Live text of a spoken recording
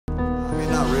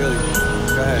really.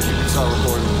 Go ahead, you can start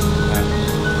recording.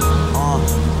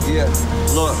 Yeah,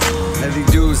 look, every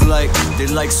dude's like, they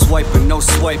like swiping, no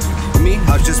swiping. Me,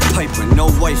 I just piping, no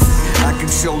wifing. I can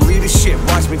show leadership,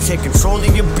 watch me take control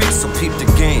of your bitch, so peep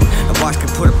the game. And watch me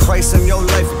put a price on your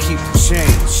life and keep the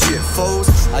change. Shit, foes,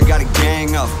 I got a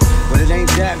gang of them. But it ain't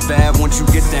that bad once you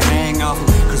get the hang of them.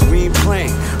 Cause we ain't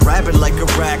playing, rabid like a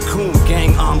raccoon.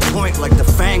 Gang on point like the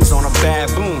fangs on a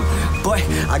baboon. But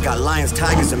I got lions,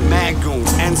 tigers, and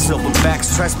magoons. And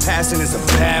silverbacks, trespassing is a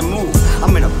bad move.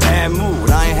 I'm in a bad mood,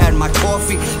 I ain't had my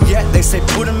coffee yet. They say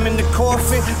put him in the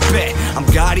coffin. Bet, I'm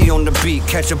Gotti on the beat,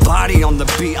 catch a body on the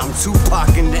beat. I'm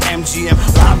Tupac in the MGM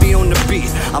lobby on the beat.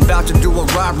 I'm about to do a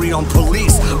robbery on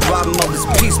police. Rob him of his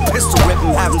piece, pistol whip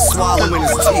him, have him swallowing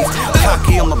his teeth.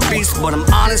 Cocky, I'm a beast, but I'm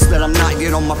honest that I'm not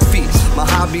yet on my feet. My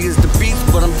hobby is the beach,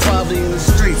 but I'm probably in the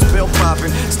streets. Bill popping,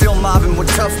 still mobbing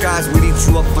with tough guys. We'd eat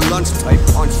you up for lunch type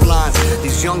punchlines.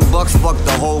 These young bucks fuck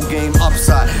the whole game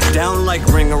upside down like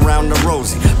ring around the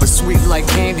rosy, but sweet like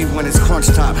candy when it's crunch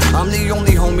time. I'm the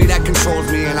only homie that controls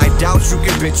me, and I doubt you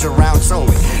can bitch around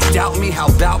Tony. Doubt me, how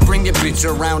about bring your bitch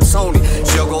around Tony?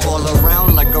 Juggle all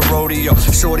around like a rodeo.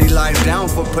 Shorty lies down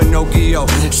for Pinocchio.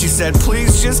 She said,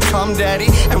 please just come, daddy.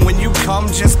 And when you come,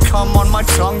 just come on my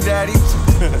tongue, daddy.